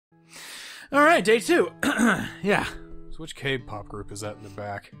All right, day 2. Yeah. So which K-pop group is that in the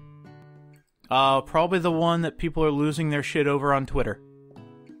back? Probably the one that people are losing their shit over on Twitter.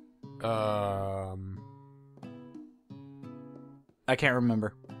 I can't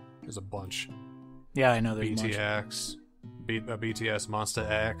remember. There's a bunch. Yeah, I know there's BTX, BTS, Monsta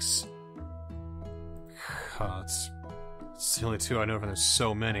X. It's the only two I know, and there's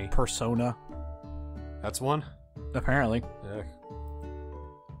so many. Persona. That's one? Apparently. Yeah.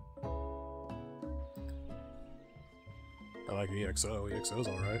 I like EXO. EXO's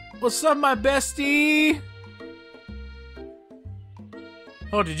alright. What's up, my bestie?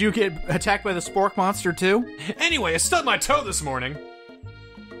 Oh, did you get attacked by the spork monster, too? Anyway, I stubbed my toe this morning.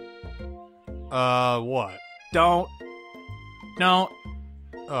 What? Don't.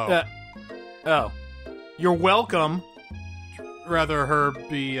 Oh. Oh. You're welcome. Rather her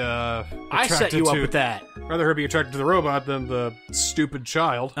be, I set you up with that. Rather her be attracted to the robot than the stupid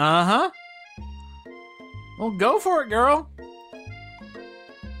child. Uh-huh. Well, go for it, girl.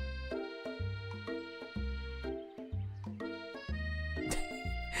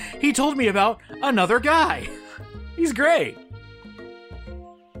 He told me about another guy. He's great.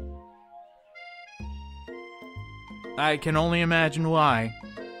 I can only imagine why.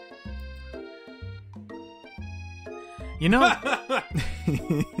 You know...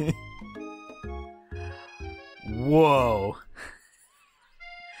 Whoa.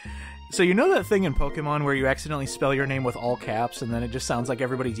 So you know that thing in Pokemon where you accidentally spell your name with all caps and then it just sounds like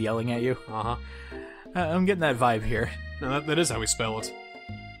everybody's yelling at you? Uh-huh. I'm getting that vibe here. No, that is how we spell it.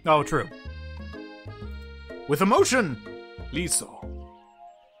 Oh, true. With emotion! Liso.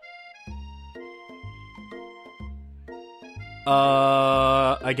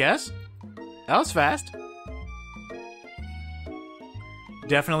 I guess? That was fast.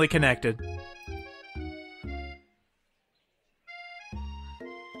 Definitely connected.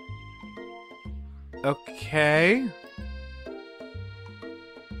 Okay.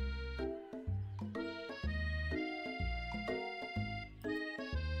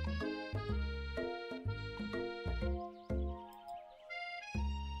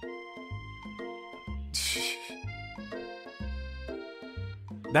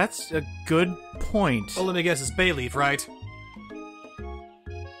 That's a good point. Well, let me guess, it's bay leaf, right?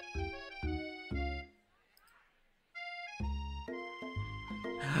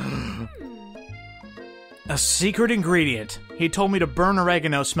 A secret ingredient. He told me to burn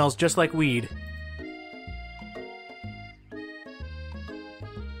oregano smells just like weed.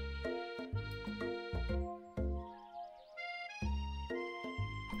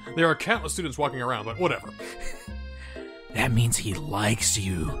 There are countless students walking around, but whatever. That means he likes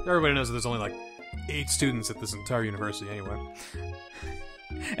you. Everybody knows that there's only like 8 students at this entire university anyway.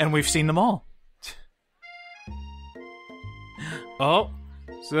 And we've seen them all. Oh.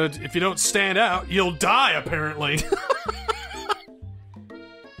 So if you don't stand out, you'll die, apparently.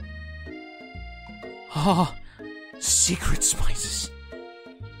 Oh, secret spices.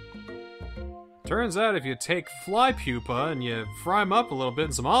 Turns out if you take fly pupa and you fry them up a little bit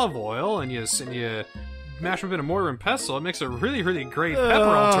in some olive oil and you mash them in a mortar and pestle, it makes a really, really great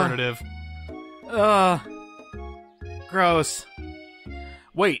pepper alternative. Gross.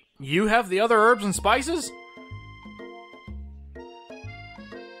 Wait, you have the other herbs and spices?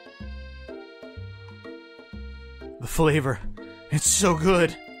 The flavor. It's so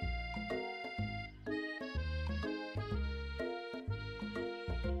good.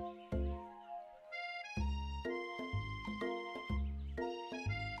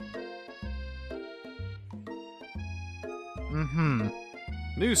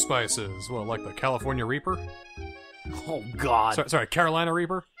 New spices. Well, like the California Reaper? Oh, God. Sorry, Carolina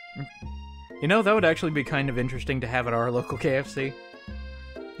Reaper? You know, that would actually be kind of interesting to have at our local KFC.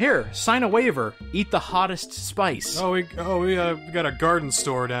 Here, sign a waiver. Eat the hottest spice. We got a garden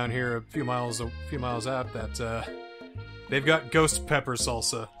store down here a few miles out that they've got ghost pepper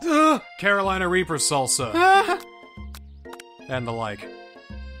salsa, Carolina Reaper salsa, and the like.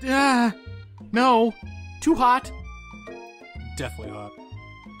 No, too hot. Definitely hot.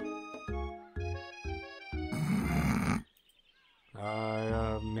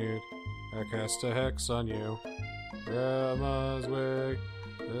 I need a cast a hex on you. Grandma's wig.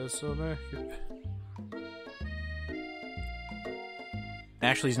 This'll make it.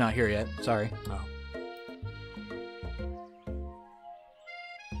 Ashley's not here yet. Sorry. Oh.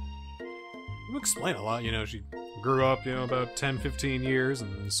 You explain a lot, she grew up, about 10, 15 years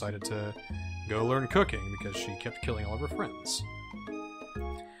and decided to go learn cooking because she kept killing all of her friends.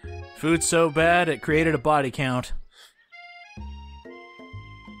 Food's so bad it created a body count.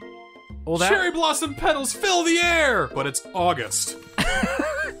 Well, Cherry blossom petals fill the air! But it's August.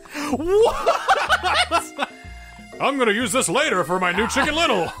 What? I'm gonna use this later for my new Chicken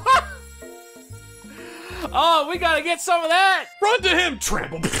Little. Oh, we gotta get some of that. Run to him,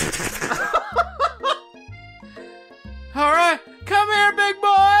 trample. All right, come here, big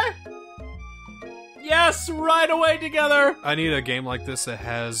boy. Yes, right away together. I need a game like this that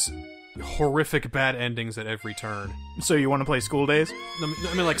has horrific bad endings at every turn. So you want to play School Days?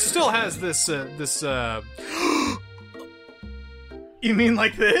 I mean, like, still has this, You mean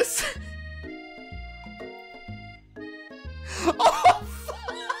like this? Oh,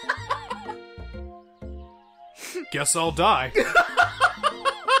 guess I'll die.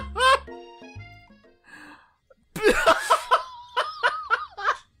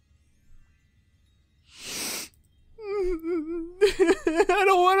 I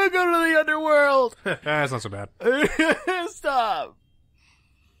don't want to go to the underworld. That's not so bad. Stop.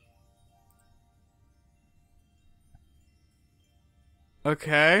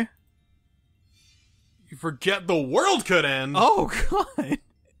 Okay. You forget the world could end. Oh, God.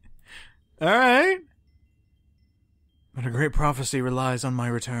 All right. But a great prophecy relies on my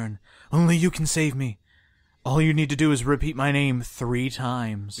return. Only you can save me. All you need to do is repeat my name 3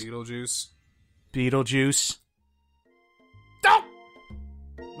 times. Beetlejuice. Beetlejuice. Oh!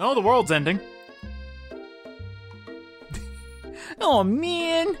 No, the world's ending. Oh,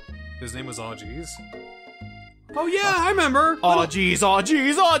 man. His name was Aw Jeez. Oh, yeah, I remember. Aw, jeez, aw,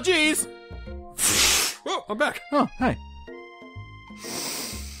 jeez, aw, jeez. Oh, I'm back. Oh, hi.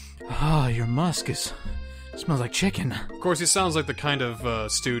 Ah, your musk smells like chicken. Of course, he sounds like the kind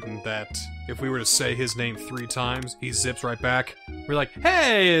of student that if we were to say his name 3 times, he zips right back. We're like,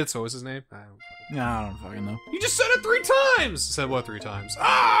 hey, what was his name? I don't fucking know. You just said it 3 times! Said what 3 times?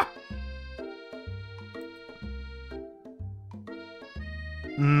 Ah!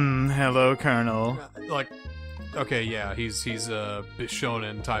 Hello, Colonel. Like, okay, yeah, he's a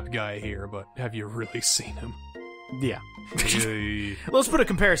Bishonen type guy here, but have you really seen him? Yeah. Yay. Let's put a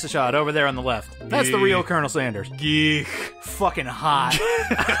comparison shot over there on the left. That's the real Colonel Sanders. Geek. Fucking hot.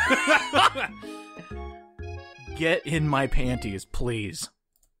 Get in my panties, please.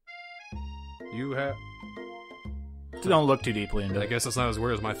 You have... Don't look too deeply into I it. guess that's not as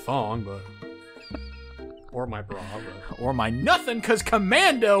weird as my thong, but... Or my bra, but... Or my nothing, cause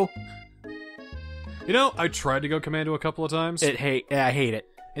Commando! You know, I tried to go Commando a couple of times. I hate it.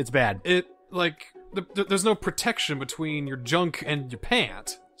 It's bad. It, like... There's no protection between your junk and your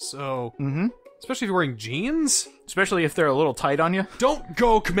pant, so... Mm-hmm. Especially if you're wearing jeans? Especially if they're a little tight on you. Don't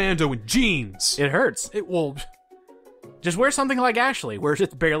go Commando in jeans! It hurts. It will... Just wear something like Ashley, where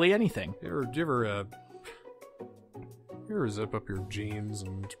it's barely anything. You ever zip up your jeans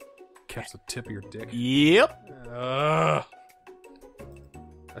and catch the tip of your dick? Yep. I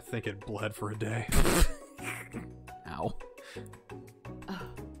think it bled for a day. Ow.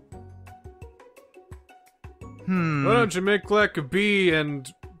 Why don't you make like a bee and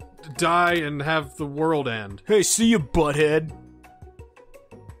die and have the world end? Hey, see you, butthead.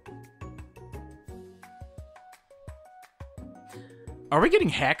 Are we getting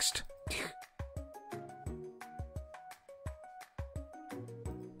hexed?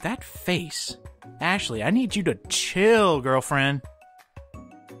 That face. Ashley, I need you to chill, girlfriend.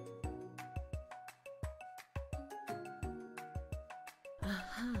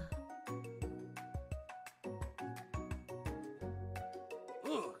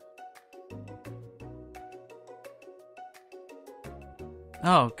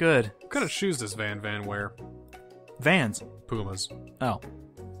 Oh, good. What kind of shoes does Van wear? Vans. Pumas. Oh.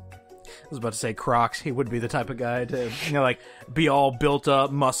 I was about to say Crocs. He would be the type of guy to, like, be all built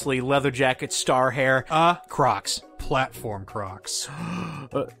up, muscly, leather jacket, star hair. Crocs. Platform Crocs.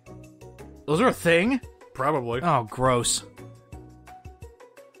 Those are a thing? Probably. Oh, gross.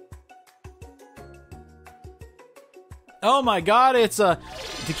 Oh my god, it's a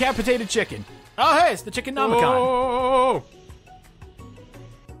decapitated chicken. Oh, hey, it's the Chicken Nomicon. Oh!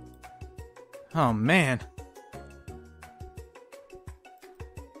 Oh, man.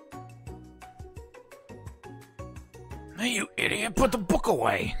 Hey, you idiot, put the book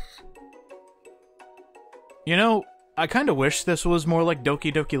away. You know, I kind of wish this was more like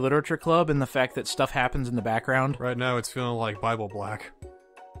Doki Doki Literature Club in the fact that stuff happens in the background. Right now it's feeling like Bible Black.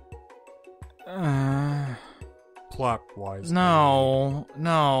 Plot-wise. No.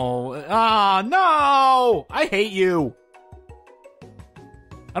 No! I hate you!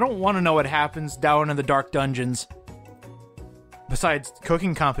 I don't want to know what happens down in the dark dungeons. Besides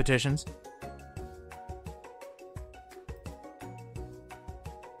cooking competitions.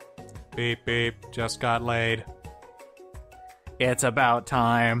 Beep, beep. Just got laid. It's about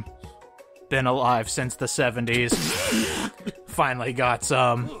time. Been alive since the 70s. finally got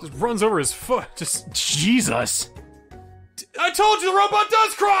some. Just runs over his foot. Just. Jesus. I told you the robot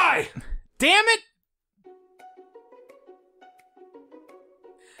does cry! Damn it!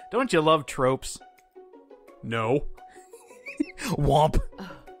 Don't you love tropes? No. Womp.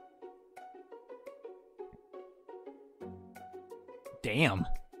 Damn.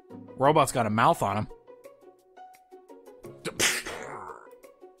 Robot's got a mouth on him.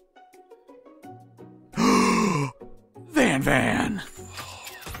 Van.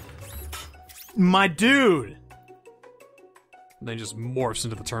 My dude. And then he just morphs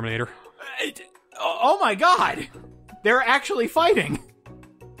into the Terminator. Oh my god. They're actually fighting.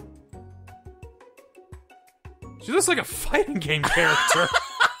 She looks like a fighting game character.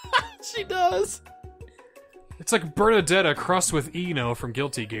 She does. It's like Bernadetta crossed with Eno from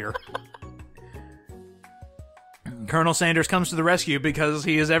Guilty Gear. Colonel Sanders comes to the rescue because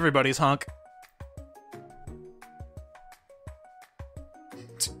he is everybody's hunk.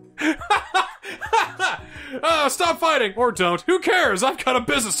 Stop fighting! Or don't. Who cares? I've got a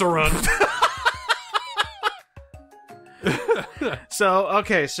business to run.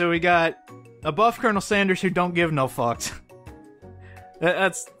 So we got a buff Colonel Sanders who don't give no fucks.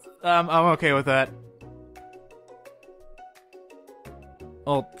 That's... I'm okay with that.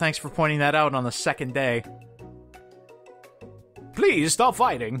 Well, thanks for pointing that out on the second day. Please, stop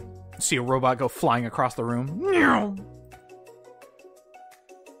fighting. See a robot go flying across the room.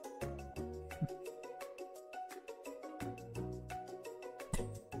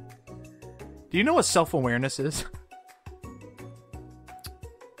 Do you know what self-awareness is?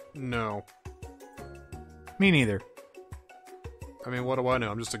 No. Me neither. I mean, what do I know?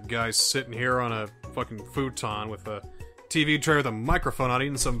 I'm just a guy sitting here on a fucking futon with a TV tray with a microphone on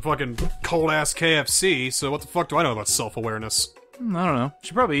eating some fucking cold-ass KFC, so what the fuck do I know about self-awareness? I don't know.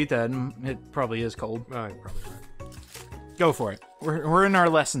 Should probably eat that. It probably is cold. You're probably right. Go for it. We're in our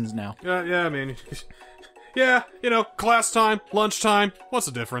lessons now. Yeah, I mean... Yeah, class time, lunchtime, what's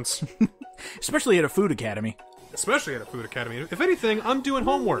the difference? Especially at a food academy. Especially at a food academy. If anything, I'm doing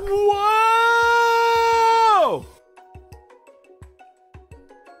homework. Whoa!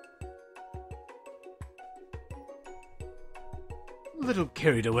 A little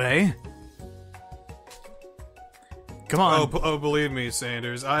carried away. Come on. Oh, believe me,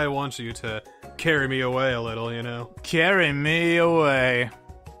 Sanders, I want you to carry me away a little, Carry me away.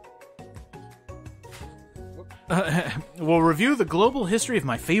 We'll review the global history of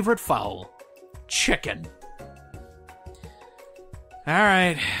my favorite fowl. Chicken.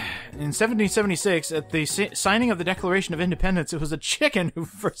 Alright. In 1776, at the signing of the Declaration of Independence, it was a chicken who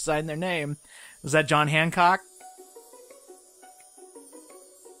first signed their name. Was that John Hancock?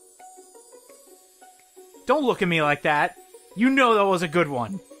 Don't look at me like that. You know that was a good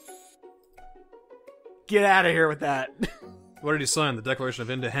one. Get out of here with that. What did he sign? The Declaration of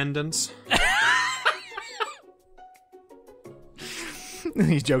Independence?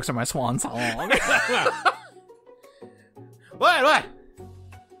 These jokes are my swan song. What?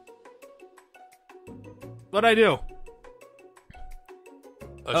 What'd I do?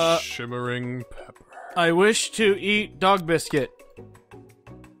 A shimmering pepper. I wish to eat dog biscuit.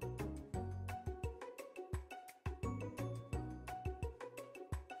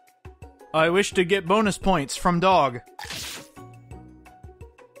 I wish to get bonus points from dog.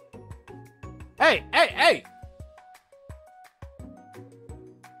 Hey!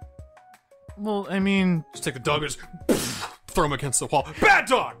 Well, I mean... Just take the dog and just throw him against the wall. Bad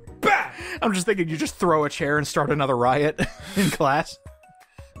dog! Bad! I'm just thinking you just throw a chair and start another riot in class.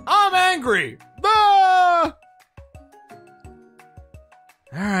 I'm angry! Ah!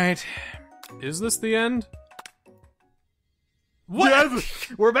 Alright. Is this the end? What? Yeah,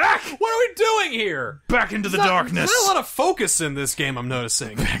 we're back! What are we doing here? Back into the darkness. There's not a lot of focus in this game, I'm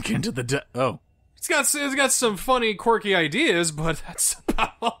noticing. Back into the oh. It's got some funny, quirky ideas, but that's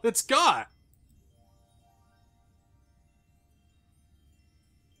about all it's got.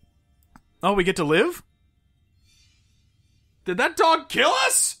 Oh, we get to live? Did that dog kill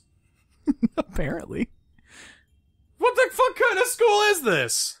us? Apparently. What the fuck kind of school is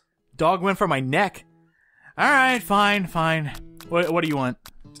this? Dog went for my neck. Alright, fine. What do you want?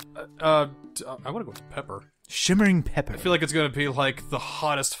 I want to go with pepper. Shimmering pepper. I feel like it's gonna be like the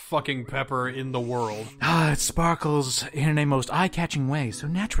hottest fucking pepper in the world. It sparkles in a most eye-catching way, so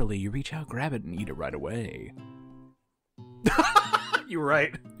naturally you reach out, grab it, and eat it right away. You're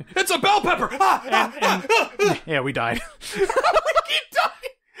right. It's a bell pepper! Yeah, we died. We keep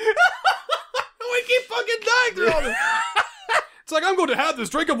dying! We keep fucking dying through all this! It's like, I'm going to have this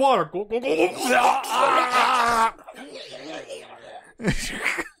drink of water.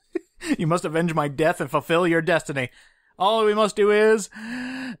 You must avenge my death and fulfill your destiny. All you must do is...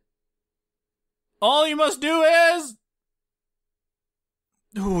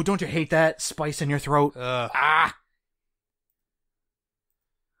 Ooh, don't you hate that? Spice in your throat. To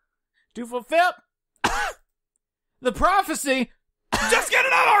fulfill the prophecy... Just get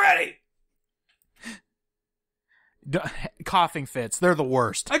it out already! Coughing fits. They're the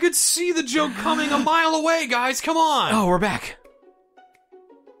worst. I could see the joke coming a mile away, guys. Come on. Oh, we're back.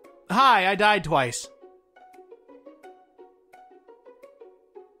 Hi, I died twice.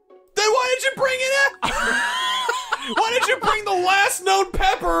 Then why did you bring it up? Why did you bring the last known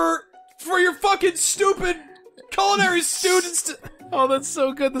pepper for your fucking stupid culinary students? Oh, that's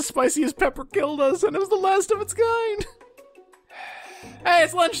so good. The spiciest pepper killed us, and it was the last of its kind. Hey,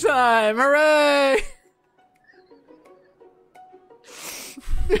 it's lunchtime. Hooray!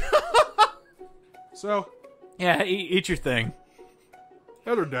 So, yeah, eat your thing.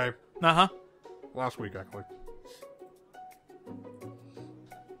 other day, Uh-huh. last week actually,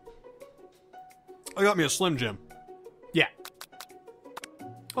 I got me a Slim Jim. Yeah.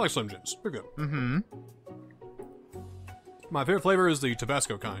 I like Slim Jims. They're good. Mm-hmm. My favorite flavor is the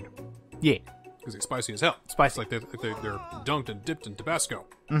Tabasco kind. Yeah. Because it's spicy as hell. Spicy. It's like they're dunked and dipped in Tabasco.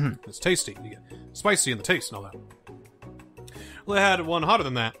 Mm-hmm. It's tasty. You get spicy in the taste and all that. Well, they had one hotter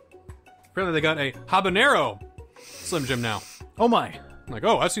than that. Apparently they got a habanero Slim Jim now. Oh my. I'm like,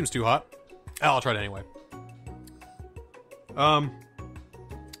 oh, that seems too hot. I'll try it anyway.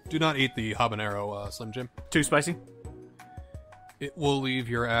 Do not eat the habanero Slim Jim. Too spicy? It will leave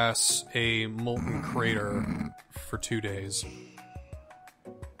your ass a molten crater for 2 days.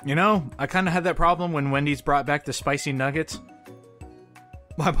 You know, I kind of had that problem when Wendy's brought back the spicy nuggets.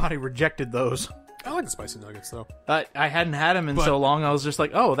 My body rejected those. I like the spicy nuggets, though. I hadn't had them in so long, I was just like,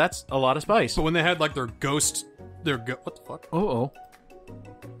 oh, that's a lot of spice. But when they had, like, what the fuck? Uh-oh.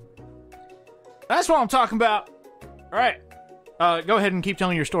 That's what I'm talking about. All right. Go ahead and keep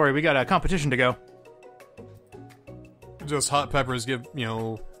telling your story. We got a competition to go. Just hot peppers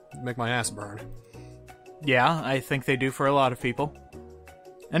make my ass burn. Yeah, I think they do for a lot of people.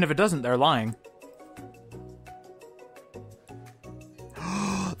 And if it doesn't, they're lying.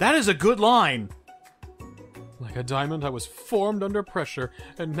 That is a good line. Like a diamond, I was formed under pressure,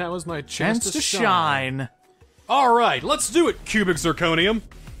 and now is my chance Chance to shine. All right, let's do it, cubic zirconium.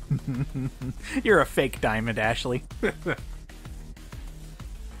 You're a fake diamond, Ashley.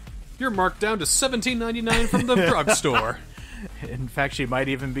 You're marked down to $17.99 from the drugstore. In fact, she might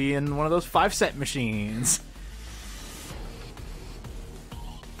even be in one of those 5-cent machines.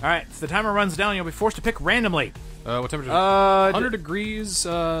 Alright, if the timer runs down, you'll be forced to pick randomly. What temperature? 100 degrees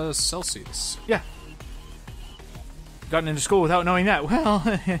Celsius. Yeah. Gotten into school without knowing that. Well,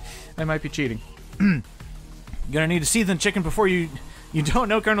 I might be cheating. You're gonna need to season chicken before you don't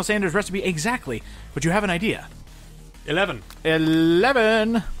know Colonel Sanders' recipe exactly, but you have an idea. 11.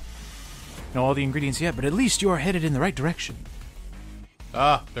 Know all the ingredients yet, but at least you're headed in the right direction.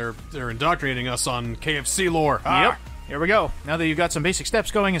 They're indoctrinating us on KFC lore. Yep. Here we go. Now that you've got some basic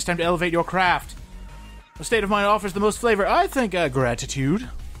steps going, it's time to elevate your craft. The state of mind offers the most flavor. I think gratitude.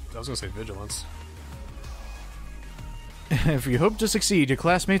 I was gonna say vigilance. If you hope to succeed, your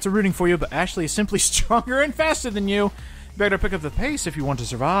classmates are rooting for you, but Ashley is simply stronger and faster than you. You better pick up the pace if you want to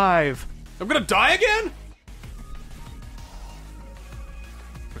survive. I'm gonna die again?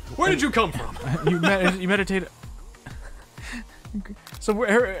 Where did you come from? You meditate. So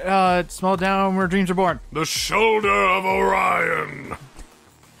where, small down where dreams are born. The shoulder of Orion.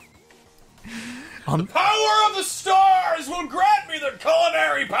 The power of the stars will grant me the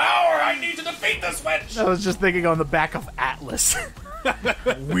culinary power I need to defeat this witch. I was just thinking on the back of Atlas.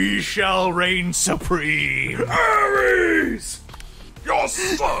 We shall reign supreme. Ares! Your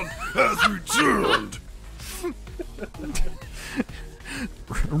son has returned.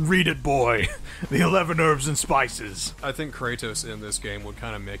 Read it, boy. The 11 herbs and spices. I think Kratos in this game would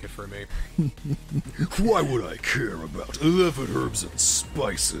kind of make it for me. Why would I care about 11 herbs and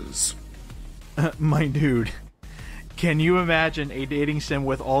spices? My dude, can you imagine a dating sim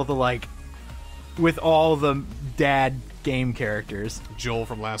with all the dad game characters? Joel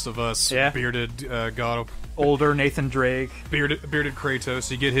from Last of Us, Yeah. bearded God, Older Nathan Drake. bearded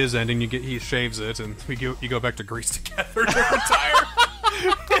Kratos. You get his ending. He shaves it, and you go back to Greece together to retire.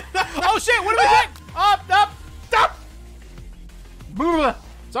 Oh shit! What do we think? Up! Blah.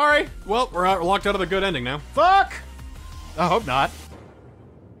 Sorry. Well, we're locked out of the good ending now. Fuck. I hope not.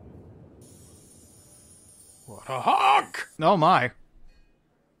 What a hunk! Oh my.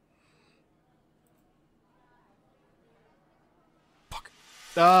 Fuck.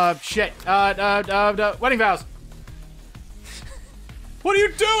 Shit. Wedding vows. What are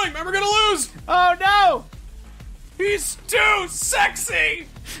you doing, man? We're gonna lose. Oh no! He's too sexy!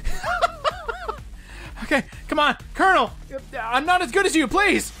 Okay, come on, Colonel! I'm not as good as you,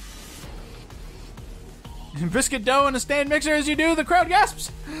 please! Biscuit dough in a stand mixer as you do, the crowd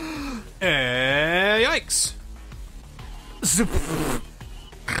gasps! Yikes.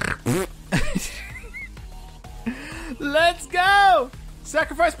 Let's go!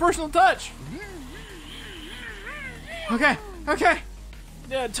 Sacrifice personal touch! Okay.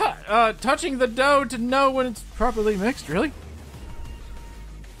 Touching the dough to know when it's properly mixed, really?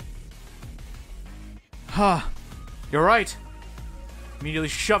 Huh. You're right. Immediately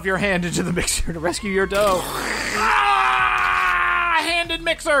shove your hand into the mixer to rescue your dough. Handed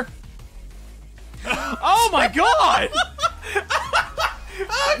mixer! Oh my god!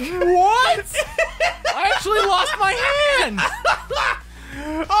 What? I actually lost my hand!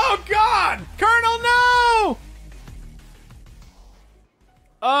 Oh god! Colonel, no!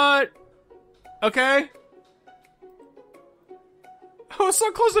 Okay. I was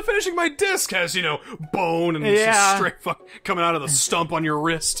so close to finishing my disc as, bone and Yeah. some straight fuck coming out of the stump on your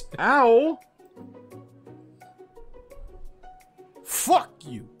wrist. Ow! Fuck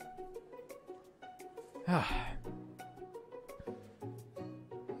you!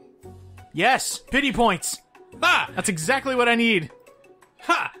 Yes! Pity points! Ha! That's exactly what I need.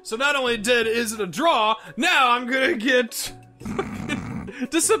 Ha! So not only is it a draw, now I'm gonna get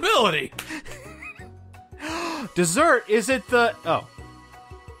disability. Dessert, is it the... Oh.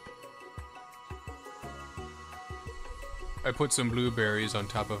 I put some blueberries on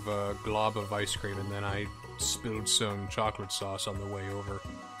top of a glob of ice cream, and then I spilled some chocolate sauce on the way over.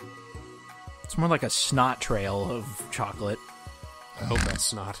 It's more like a snot trail of chocolate. I hope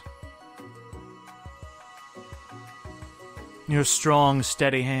that's not. Your strong,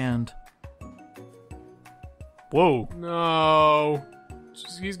 steady hand. Whoa. No.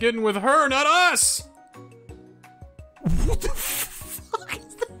 He's getting with her, not us! What the fuck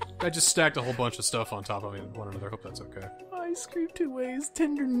is that? I just stacked a whole bunch of stuff on top of one another. Hope that's okay. Ice cream 2 ways,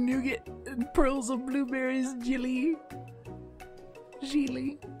 tender nougat, and pearls of blueberries, jelly.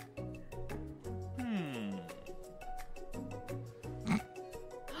 Jelly.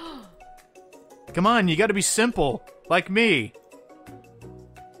 Come on, you gotta be simple. Like me.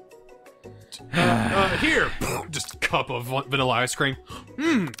 Here! Just a cup of vanilla ice cream.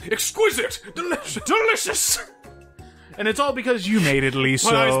 Exquisite! Delicious! And it's all because you made it,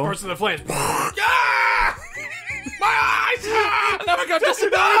 Lisa. My eyes burst into flames. Ah! My eyes! Ah! I never got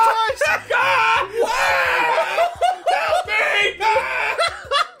disability twice! Help me!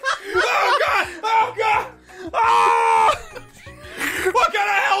 Oh god! Oh god! Oh! What kind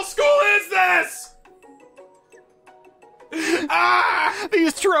of hell school is this? Ah!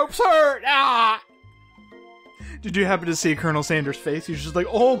 These tropes hurt! Ah! Did you happen to see Colonel Sanders' face? He's just like,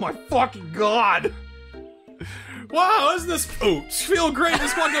 oh my fucking god! Wow, isn't this... Oh, feel great.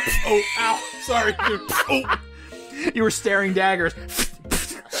 This one got... Oh, ow. Sorry. Oh. You were staring daggers.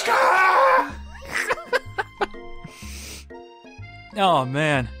 Oh,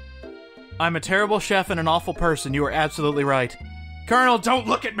 man. I'm a terrible chef and an awful person. You are absolutely right. Colonel, don't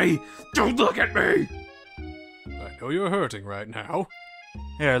look at me! Don't look at me! I know you're hurting right now.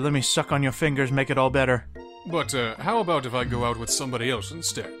 Here, let me suck on your fingers, make it all better. But, how about if I go out with somebody else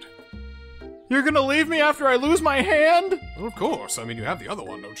instead? You're gonna leave me after I lose my hand? Well, of course. I mean, you have the other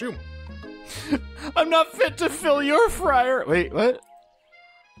one, don't you? I'm not fit to fill your fryer. Wait, what?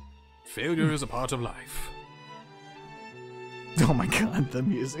 Failure is a part of life. Oh my god, the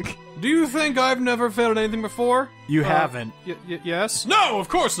music. Do you think I've never failed at anything before? You haven't. Yes? No, of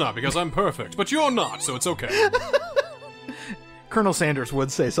course not, because I'm perfect. But you're not, so it's okay. Colonel Sanders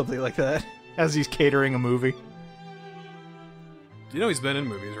would say something like that as he's catering a movie. You know he's been in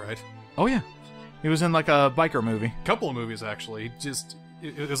movies, right? Oh yeah. He was in like a biker movie. Couple of movies, actually.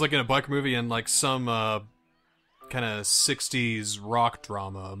 It was like in a biker movie and like some kind of 60s rock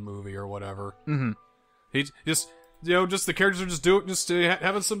drama movie or whatever. Mm-hmm. He just, just the characters are just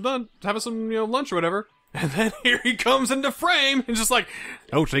having some lunch or whatever. And then here he comes into frame and just like,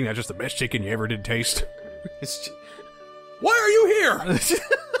 don't think that's just the best chicken you ever did taste. Why are you here?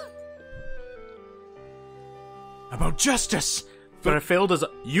 About justice. But I failed as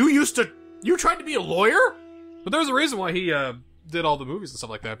a... You tried to be a lawyer? But there's a reason why he did all the movies and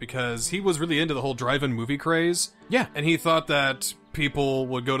stuff like that, because he was really into the whole drive-in movie craze. Yeah. And he thought that people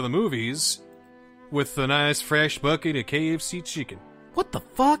would go to the movies with a nice fresh bucket of KFC chicken. What the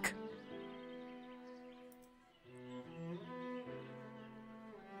fuck?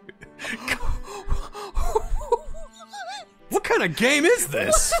 What kind of game is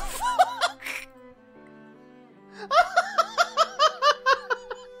this?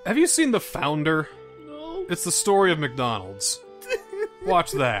 Have you seen The Founder? No. It's the story of McDonald's.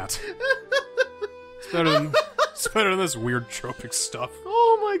 Watch that. It's better than this weird tropic stuff.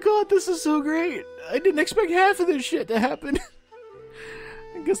 Oh my god, this is so great. I didn't expect half of this shit to happen.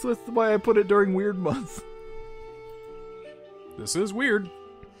 I guess that's why I put it during Weird Month. This is weird.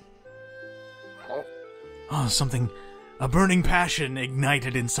 Oh, a burning passion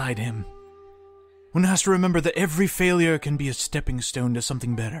ignited inside him. One has to remember that every failure can be a stepping stone to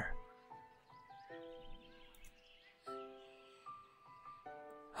something better.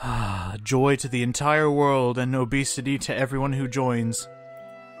 Ah, joy to the entire world and obesity to everyone who joins.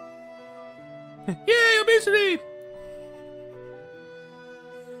 Yay, obesity!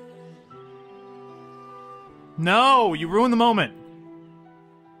 No, you ruined the moment.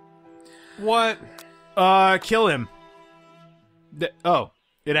 What? Kill him. Oh,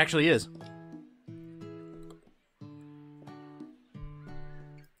 it actually is.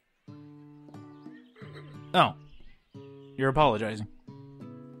 Oh. You're apologizing.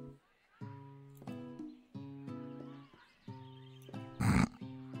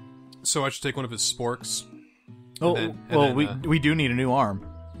 So I should take one of his sporks. Oh, then, we do need a new arm.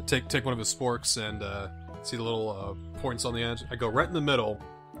 Take one of his sporks and see the little points on the edge. I go right in the middle,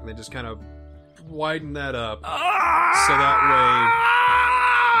 and then just kind of widen that up,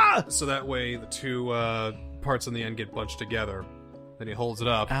 so that way the two parts on the end get bunched together. Then he holds it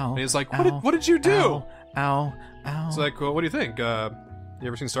up, and he's like, "What did you do?" Ow! It's like, well, what do you think? You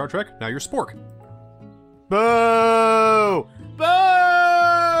ever seen Star Trek? Now you're Spork. Boo!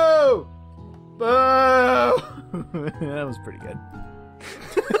 Boo! Boo! That was pretty good.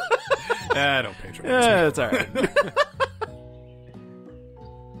 Don't patronize me. That's alright.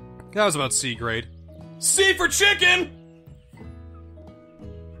 That was about C grade. C for chicken!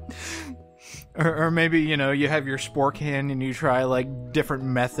 Or maybe, you have your spork hand and you try, like, different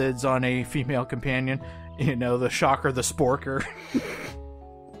methods on a female companion. The shocker, the sporker.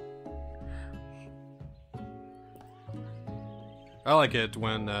 I like it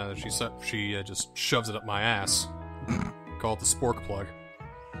when she just shoves it up my ass. Call it the spork plug.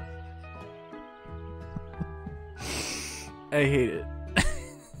 I hate it.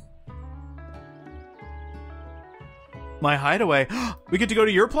 My hideaway. We get to go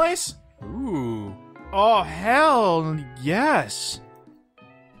to your place? Ooh. Oh, hell yes.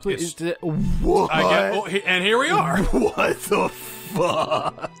 Please. What? And here we are. What the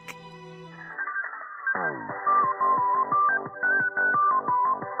fuck?